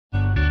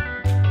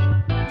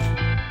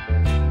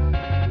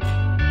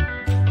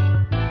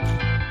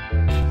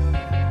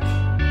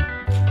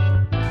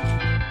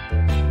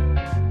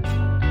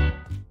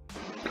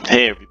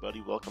Hey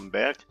everybody, welcome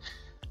back.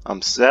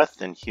 I'm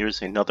Seth, and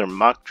here's another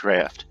mock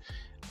draft.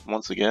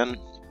 Once again,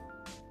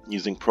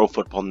 using Pro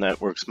Football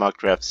Network's mock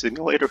draft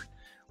simulator.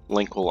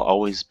 Link will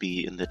always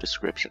be in the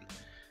description.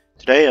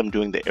 Today I'm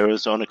doing the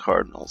Arizona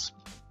Cardinals.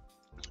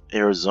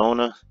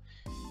 Arizona,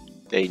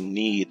 they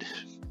need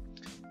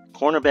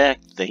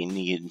cornerback, they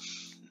need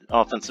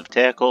offensive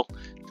tackle,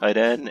 tight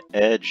end,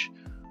 edge,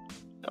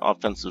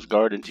 offensive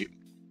guard, and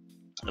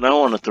I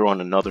want to throw in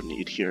another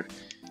need here.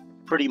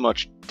 Pretty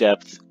much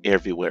depth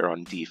everywhere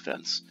on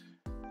defense.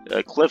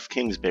 Cliff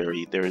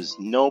Kingsbury, there is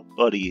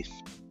nobody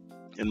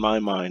in my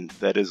mind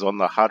that is on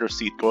the hotter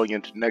seat going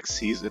into next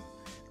season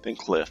than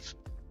Cliff.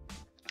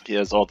 He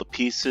has all the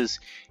pieces.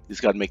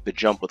 He's got to make the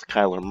jump with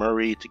Kyler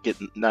Murray to get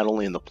not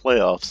only in the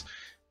playoffs,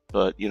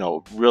 but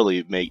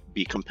really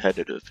be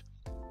competitive.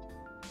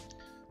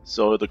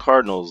 So the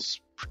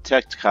Cardinals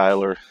protect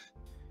Kyler,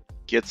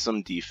 get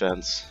some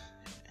defense,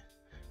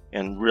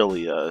 and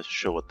really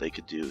show what they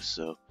could do.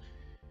 So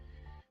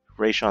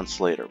Rashawn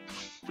Slater,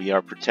 we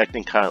are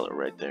protecting Kyler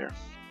right there.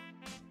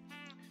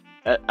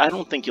 I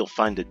don't think you'll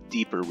find a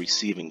deeper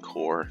receiving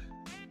core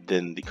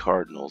than the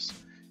Cardinals.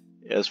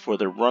 As for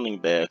their running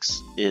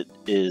backs, it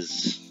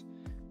is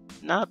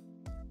not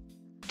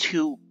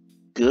too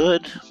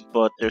good,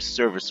 but they're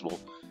serviceable.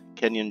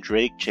 Kenyon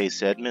Drake,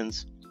 Chase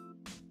Edmonds.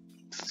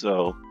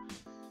 So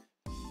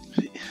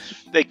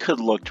they could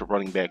look to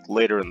running back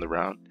later in the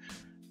round.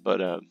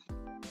 But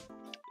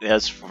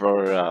as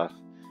for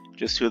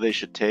just who they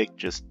should take,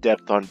 just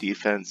depth on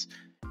defense,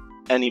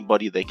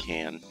 anybody they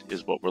can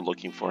is what we're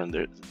looking for in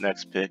their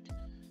next pick.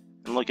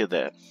 And look at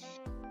that.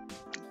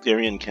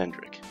 Darian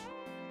Kendrick.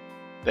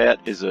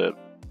 That is a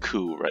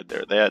coup right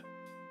there.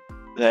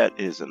 That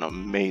is an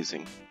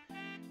amazing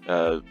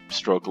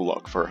stroke of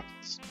luck for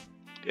us.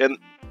 And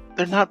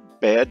they're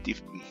not bad.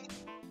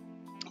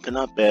 They're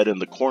not bad in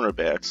the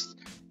cornerbacks.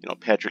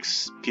 Patrick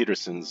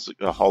Peterson's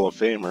a Hall of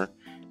Famer,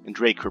 and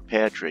Drake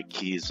Kirkpatrick,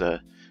 he's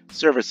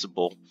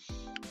serviceable.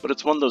 But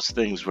it's one of those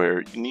things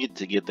where you need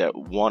to get that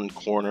one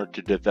corner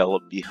to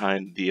develop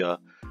behind the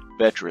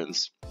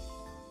veterans.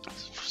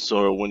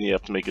 So when you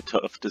have to make a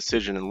tough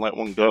decision and let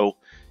one go,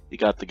 you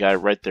got the guy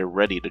right there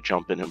ready to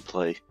jump in and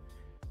play.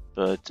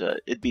 But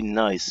it'd be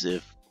nice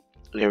if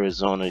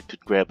Arizona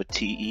could grab a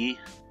TE,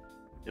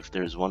 if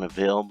there's one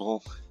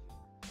available.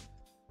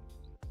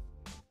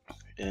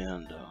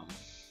 And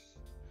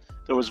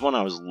there was one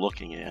I was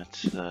looking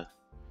at.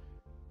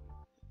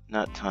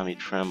 Not Tommy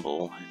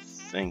Tremble, I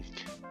think.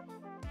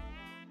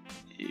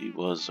 He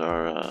was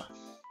our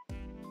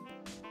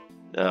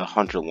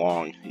Hunter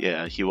Long.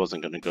 Yeah, he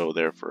wasn't going to go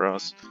there for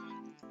us.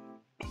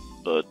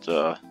 But,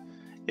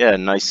 yeah,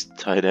 nice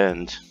tight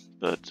end.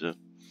 But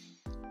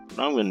what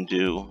I'm going to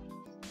do,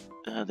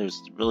 there's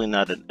really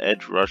not an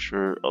edge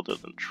rusher other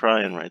than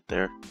Tryon right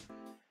there.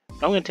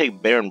 But I'm going to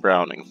take Baron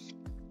Browning.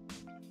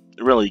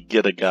 Really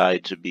get a guy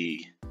to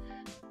be,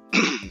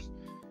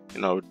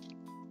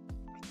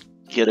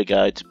 get a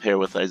guy to pair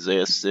with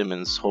Isaiah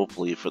Simmons,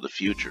 hopefully, for the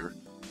future.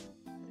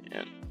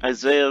 And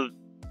Isaiah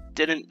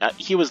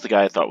he was the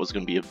guy I thought was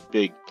going to be a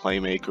big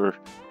playmaker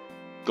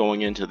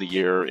going into the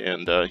year,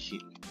 and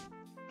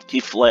he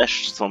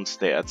flashed some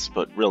stats,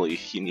 but really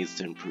he needs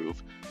to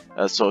improve.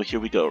 So here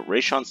we go.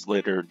 Rashawn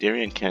Slater,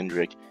 Darian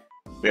Kendrick,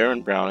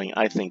 Baron Browning.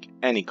 I think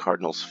any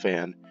Cardinals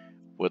fan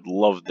would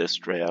love this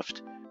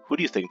draft. Who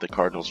do you think the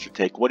Cardinals should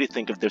take? What do you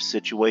think of their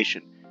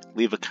situation?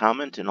 Leave a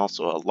comment and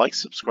also a like,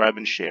 subscribe,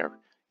 and share.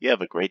 You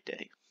have a great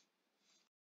day.